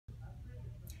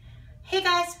Hey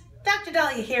guys, Dr.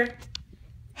 Dahlia here.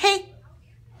 Hey.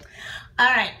 All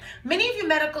right, many of you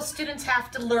medical students have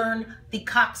to learn the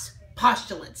Koch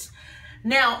postulates.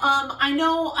 Now, I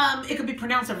know it could be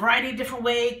pronounced a variety of different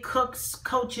ways, Cooks,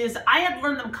 coaches. I have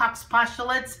learned them Koch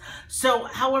postulates, so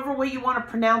however way you want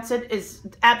to pronounce it is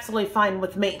absolutely fine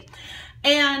with me.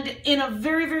 And in a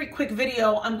very, very quick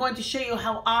video, I'm going to show you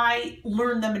how I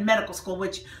learned them in medical school,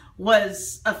 which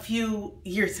was a few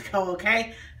years ago,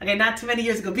 okay? Okay, not too many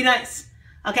years ago. Be nice.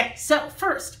 Okay, so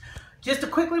first, just to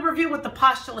quickly review what the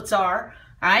postulates are,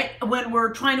 all right? When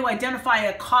we're trying to identify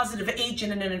a causative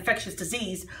agent in an infectious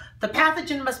disease, the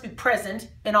pathogen must be present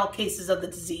in all cases of the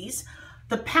disease.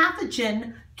 The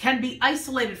pathogen can be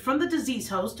isolated from the disease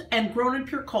host and grown in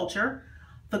pure culture.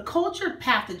 The cultured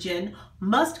pathogen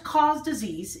must cause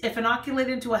disease if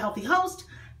inoculated into a healthy host,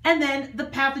 and then the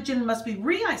pathogen must be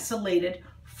re-isolated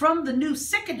from the new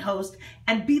sickened host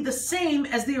and be the same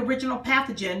as the original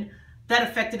pathogen that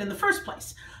affected in the first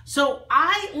place. So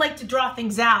I like to draw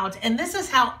things out, and this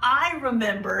is how I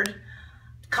remembered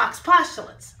Koch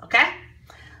postulates, okay?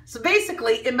 So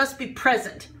basically, it must be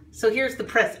present. So here's the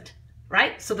present,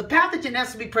 right? So the pathogen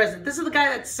has to be present. This is the guy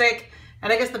that's sick,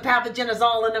 and I guess the pathogen is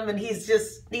all in him, and he's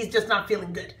just not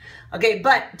feeling good. Okay,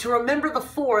 but to remember the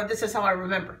four, this is how I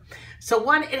remember. So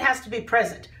one, it has to be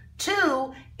present.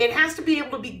 Two, it has to be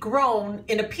able to be grown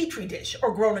in a petri dish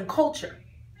or grown in culture.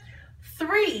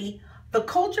 Three, the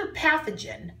cultured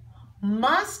pathogen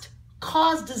must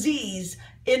cause disease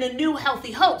in a new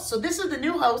healthy host. So this is the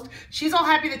new host. She's all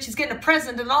happy that she's getting a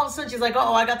present, and all of a sudden she's like,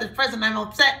 oh, I got this present, I'm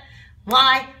upset.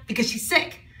 Why? Because she's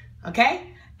sick,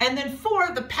 okay? And then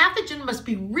four, the pathogen must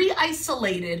be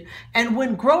re-isolated and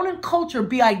when grown in culture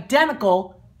be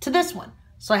identical to this one.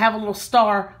 So I have a little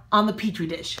star on the petri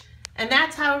dish. And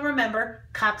that's how I remember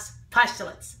Koch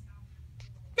postulates.